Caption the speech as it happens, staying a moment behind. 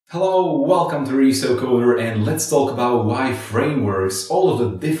Hello, welcome to ResoCoder, and let's talk about why frameworks, all of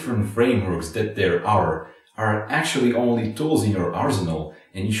the different frameworks that there are actually only tools in your arsenal,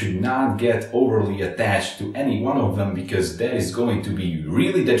 and you should not get overly attached to any one of them because that is going to be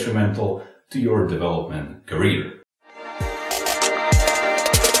really detrimental to your development career.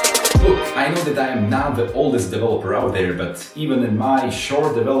 Look, I know that I am not the oldest developer out there, but even in my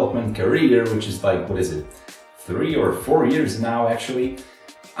short development career, which is like, 3 or 4 years now actually,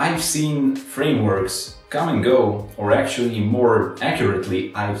 I've seen frameworks come and go, or actually more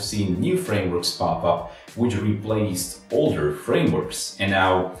accurately, I've seen new frameworks pop up which replaced older frameworks. And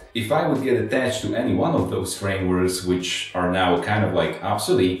now, if I would get attached to any one of those frameworks which are now kind of like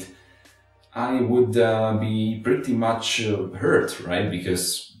obsolete, I would be pretty much hurt, right?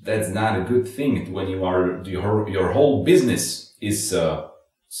 Because that's not a good thing when you are, your whole business is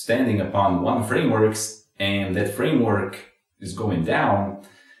standing upon one framework and that framework is going down.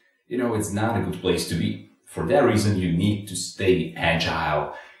 You know, it's not a good place to be. For that reason, you need to stay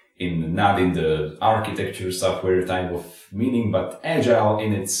agile, not in the architecture software type of meaning, but agile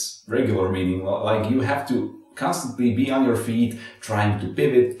in its regular meaning. Like you have to constantly be on your feet, trying to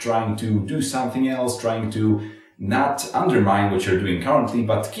pivot, trying to do something else, trying to not undermine what you're doing currently,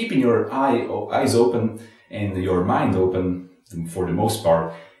 but keeping your eyes open and your mind open for the most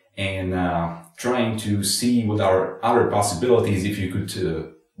part, and trying to see what are other possibilities if you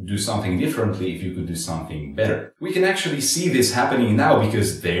could do something differently, if you could do something better. We can actually see this happening now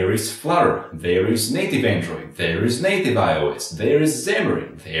because there is Flutter, there is native Android, there is native iOS, there is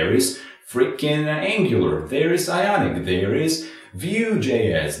Xamarin, there is freaking Angular, there is Ionic, there is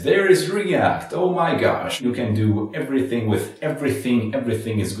Vue.js, there is React. Oh my gosh, you can do everything with everything,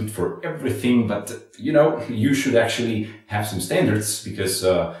 everything is good for everything, but you know, you should actually have some standards because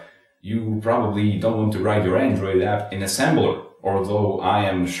you probably don't want to write your Android app in assembler. Although I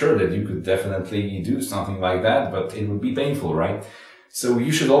am sure that you could definitely do something like that, but it would be painful, right? So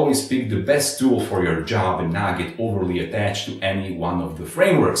you should always pick the best tool for your job and not get overly attached to any one of the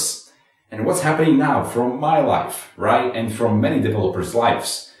frameworks. And what's happening now from my life, right? And from many developers'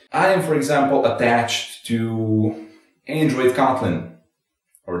 lives. I am, for example, attached to Android Kotlin.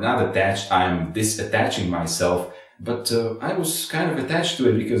 Or not attached, I am disattaching myself. But I was kind of attached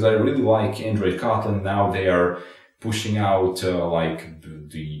to it because I really like Android Kotlin. Now they are pushing out like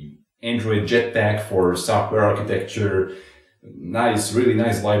the Android Jetpack for software architecture. Nice, really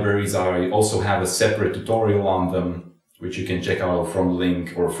nice libraries. I also have a separate tutorial on them, which you can check out from the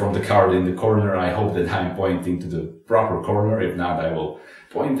link or from the card in the corner. I hope that I'm pointing to the proper corner. If not, I will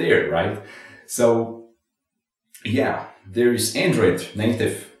point there, right? So yeah, there is Android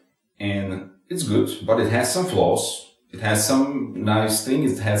native and it's good, but it has some flaws. It has some nice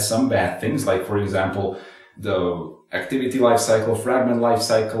things. It has some bad things, like for example, the activity lifecycle, fragment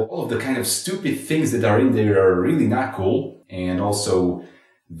lifecycle, all of the kind of stupid things that are in there are really not cool. And also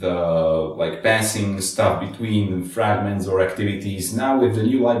the like passing stuff between fragments or activities. Now with the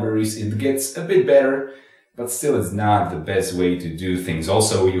new libraries, it gets a bit better, but still it's not the best way to do things.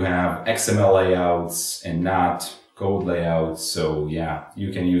 Also, you have XML layouts and not code layouts. So yeah,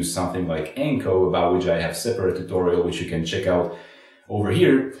 you can use something like Anko, about which I have separate tutorial, which you can check out over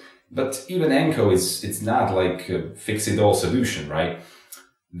here. But even Anko it's not like a fix-it-all solution, right?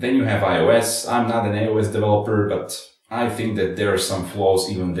 Then you have iOS. I'm not an iOS developer, but I think that there are some flaws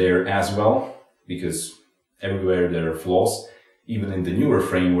even there as well, because everywhere there are flaws, even in the newer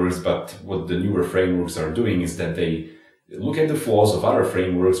frameworks. But what the newer frameworks are doing is that they look at the flaws of other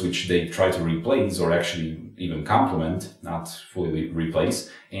frameworks, which they try to replace or actually even complement, not fully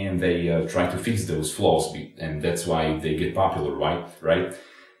replace, and they try to fix those flaws, and that's why they get popular, right?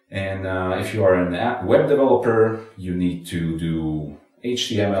 And if you are a web developer, you need to do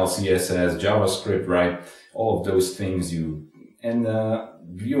HTML, CSS, JavaScript, right? All of those things you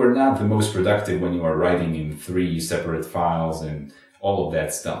are not the most productive when you are writing in 3 separate files and all of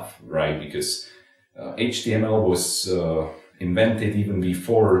that stuff, right? Because HTML was invented even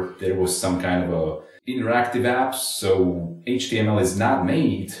before there was some kind of a interactive apps. So HTML is not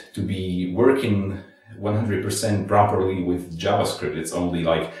made to be working 100% properly with JavaScript. It's only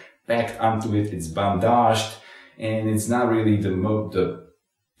like packed onto it, it's bandaged, and it's not really the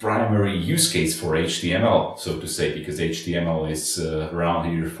primary use case for HTML, so to say, because HTML is around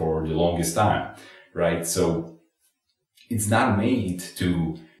here for the longest time, right? So it's not made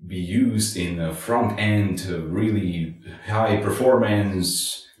to be used in a front end, really high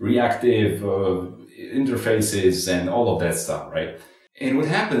performance, reactive interfaces and all of that stuff, right? And what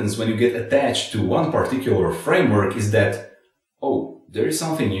happens when you get attached to one particular framework is that, oh, there is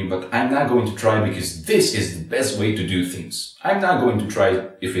something new, but I'm not going to try because this is the best way to do things. I'm not going to try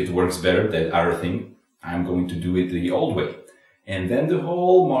if it works better, that other thing. I'm going to do it the old way. And then the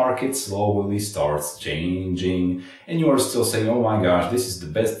whole market slowly starts changing and you are still saying, oh my gosh, this is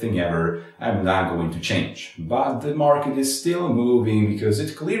the best thing ever. I'm not going to change. But the market is still moving because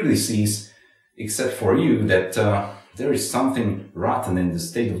it clearly sees, except for you, that there is something rotten in the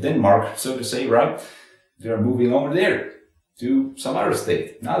state of Denmark, so to say, right? They are moving over there to some other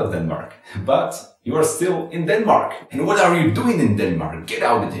state, not of Denmark, but you are still in Denmark. And what are you doing in Denmark? Get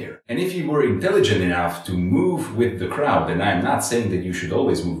out of there. And if you were intelligent enough to move with the crowd, and I'm not saying that you should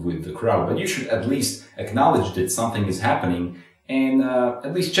always move with the crowd, but you should at least acknowledge that something is happening and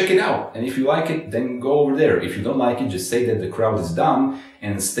at least check it out. And if you like it, then go over there. If you don't like it, just say that the crowd is dumb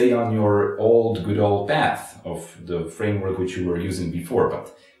and stay on your good old path of the framework which you were using before.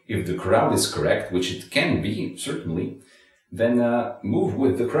 But if the crowd is correct, which it can be, certainly, then move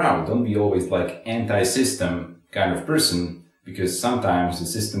with the crowd. Don't be always like anti-system kind of person, because sometimes the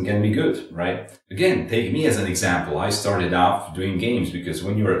system can be good, right? Again, take me as an example. I started off doing games because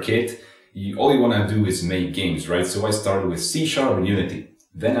when you're a kid, all you want to do is make games, right? So I started with C# and Unity.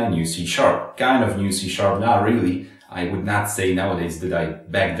 Then I knew C#, kind of knew C#, not really. I would not say nowadays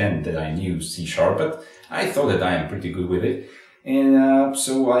that back then that I knew C#, but I thought that I am pretty good with it. And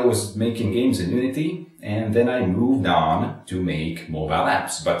so I was making games in Unity, and then I moved on to make mobile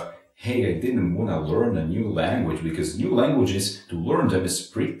apps. But hey, I didn't want to learn a new language because new languages, to learn them is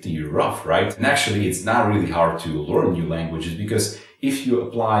pretty rough, right? And actually, it's not really hard to learn new languages because if you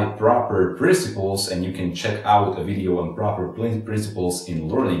apply proper principles, and you can check out a video on proper principles in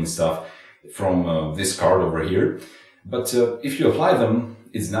learning stuff from this card over here. But if you apply them,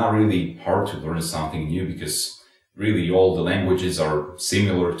 it's not really hard to learn something new because really all the languages are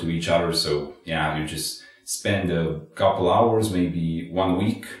similar to each other. So yeah, you just spend a couple hours, maybe 1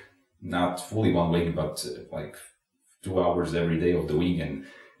 week, not fully 1 week, but like 2 hours every day of the week, and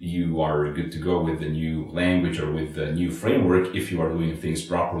you are good to go with the new language or with the new framework if you are doing things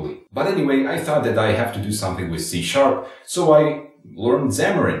properly. But anyway, I thought that I have to do something with C#, so I learned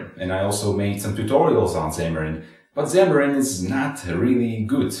Xamarin, and I also made some tutorials on Xamarin. But Xamarin is not really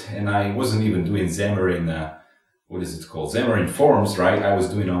good, and I wasn't even doing Xamarin what is it called? Xamarin Forms, right? I was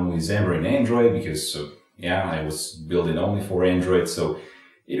doing only Xamarin Android because, yeah, I was building only for Android, so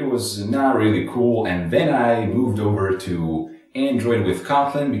it was not really cool. And then I moved over to Android with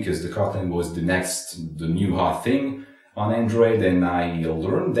Kotlin because the Kotlin was the new hot thing on Android, and I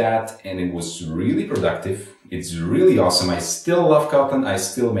learned that, and it was really productive. It's really awesome. I still love Kotlin. I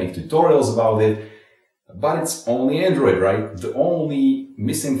still make tutorials about it. But it's only Android, right? The only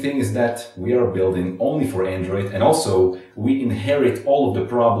missing thing is that we are building only for Android, and also we inherit all of the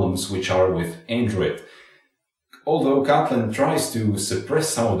problems which are with Android. Although Kotlin tries to suppress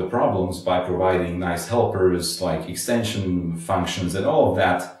some of the problems by providing nice helpers like extension functions and all of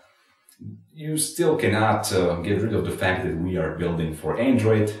that, you still cannot get rid of the fact that we are building for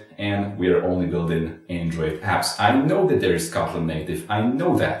Android and we are only building Android apps. I know that there is Kotlin native, I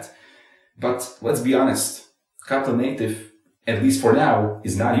know that. But let's be honest, Kotlin native, at least for now,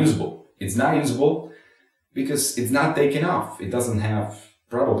 is not usable. It's not usable because it's not taken off. It doesn't have,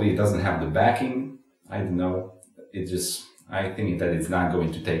 probably it doesn't have the backing. I don't know. I think that it's not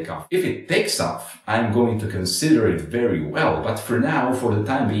going to take off. If it takes off, I'm going to consider it very well. But for now, for the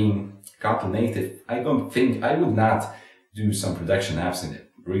time being, Kotlin native, I don't think, I would not do some production apps in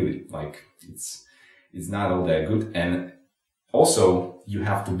it. Really, like, it's not all that good. And also, you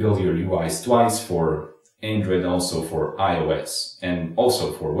have to build your UIs twice for Android, also for iOS, and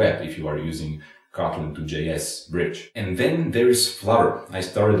also for web if you are using Kotlin to JS bridge. And then there is Flutter. I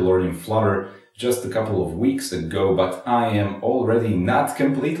started learning Flutter just a couple of weeks ago, but I am already not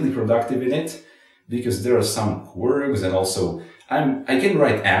completely productive in it because there are some quirks, and also I can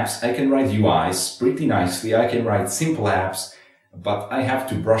write apps, I can write UIs pretty nicely, I can write simple apps, but I have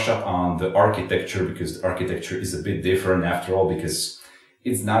to brush up on the architecture because the architecture is a bit different after all, because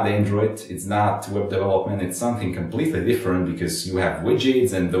it's not Android, it's not web development, it's something completely different because you have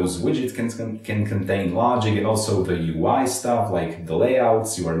widgets, and those widgets can contain logic, and also the UI stuff like the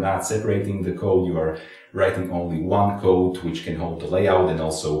layouts. You are not separating the code, you are writing only one code which can hold the layout and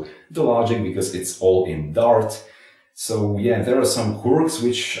also the logic because it's all in Dart. So yeah, there are some quirks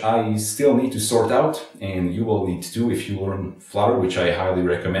which I still need to sort out, and you will need to if you learn Flutter, which I highly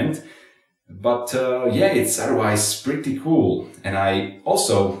recommend. But yeah, it's otherwise pretty cool. And I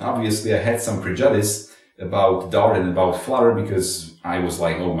also, obviously, I had some prejudice about Dart and about Flutter because I was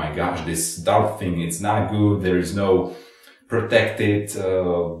like, oh my gosh, this Dart thing, it's not good. There is no protected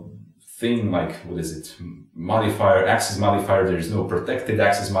thing like, what is it, modifier, access modifier. There is no protected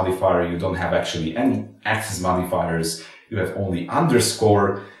access modifier. You don't have actually any access modifiers. You have only underscore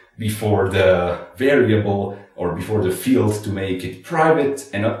before the variable or before the field to make it private.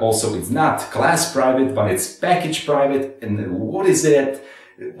 And also it's not class private, but it's package private. And what is it?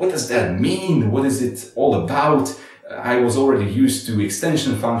 What does that mean? What is it all about? I was already used to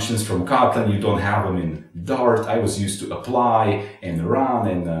extension functions from Kotlin. You don't have them in Dart. I was used to apply and run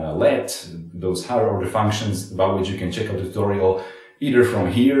and let, those higher order functions about which you can check out the tutorial either from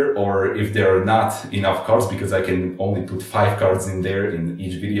here, or if there are not enough cards, because I can only put 5 cards in there in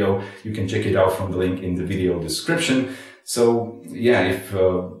each video, you can check it out from the link in the video description. So yeah, if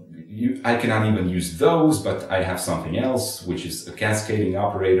I cannot even use those, but I have something else, which is a cascading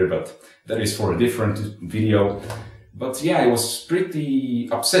operator, but that is for a different video. But yeah, I was pretty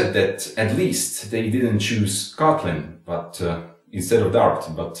upset that at least they didn't choose Kotlin, but instead of Dart.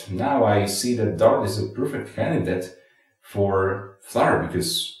 But now I see that Dart is a perfect candidate for Flutter,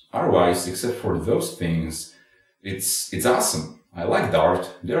 because otherwise, except for those things, it's awesome. I like Dart.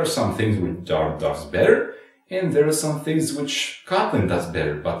 There are some things which Dart does better, and there are some things which Kotlin does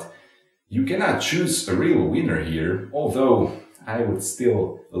better, but you cannot choose a real winner here, although I would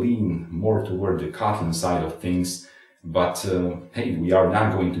still lean more toward the Kotlin side of things. But hey, we are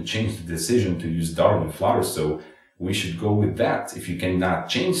not going to change the decision to use Dart and Flutter, so we should go with that. If you cannot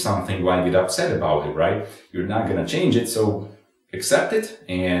change something, why get upset about it, right? You're not going to change it, so accept it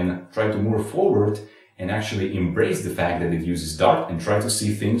and try to move forward and actually embrace the fact that it uses Dart and try to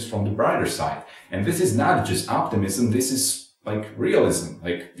see things from the brighter side. And this is not just optimism, this is like realism.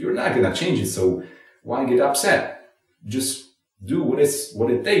 Like, you're not going to change it, so why get upset? Just do what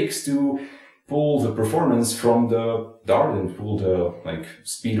it takes to pull the performance from the Dart and pull the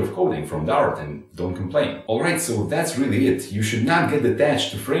speed of coding from Dart, and don't complain. Alright, so that's really it. You should not get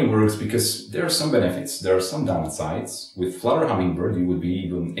attached to frameworks because there are some benefits, there are some downsides. With Flutter Hummingbird, you would be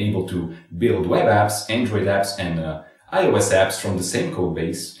even able to build web apps, Android apps, and iOS apps from the same code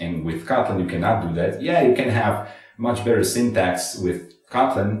base. And with Kotlin, you cannot do that. Yeah, you can have much better syntax with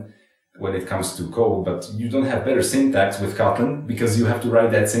Kotlin when it comes to code, but you don't have better syntax with Kotlin because you have to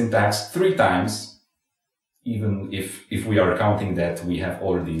write that syntax 3 times, even if we are counting that we have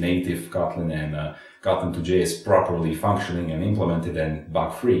already native Kotlin and Kotlin 2.js properly functioning and implemented and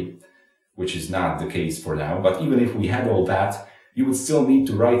bug-free, which is not the case for now. But even if we had all that, you would still need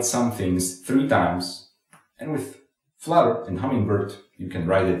to write some things 3 times. And with Flutter and Hummingbird, you can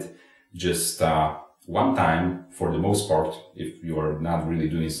write it just 1 time for the most part, if you are not really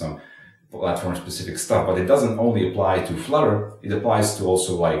doing some platform-specific stuff. But it doesn't only apply to Flutter, it applies to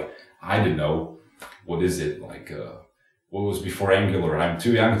also, I don't know, what is it, what was before Angular? I'm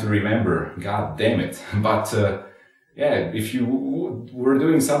too young to remember, god damn it. But yeah, if you were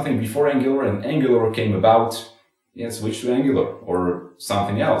doing something before Angular and Angular came about, yeah, switch to Angular or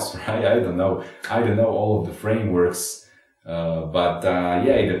something else, right? I don't know all of the frameworks, but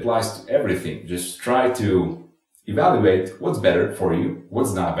yeah, it applies to everything. Just try to evaluate what's better for you,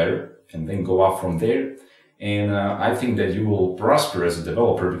 what's not better, and then go off from there. And I think that you will prosper as a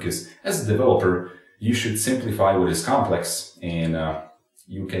developer, because as a developer, you should simplify what is complex, and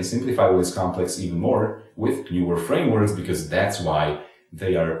you can simplify what is complex even more with newer frameworks, because that's why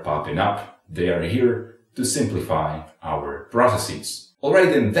they are popping up. They are here to simplify our processes.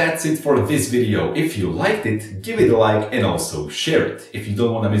 Alright, and that's it for this video. If you liked it, give it a like and also share it. If you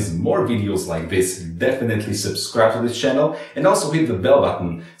don't want to miss more videos like this, definitely subscribe to this channel and also hit the bell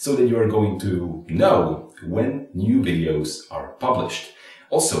button so that you are going to know when new videos are published.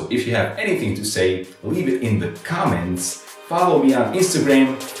 Also, if you have anything to say, leave it in the comments. Follow me on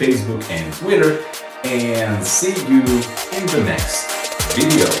Instagram, Facebook and Twitter, and see you in the next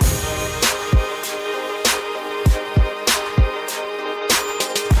video.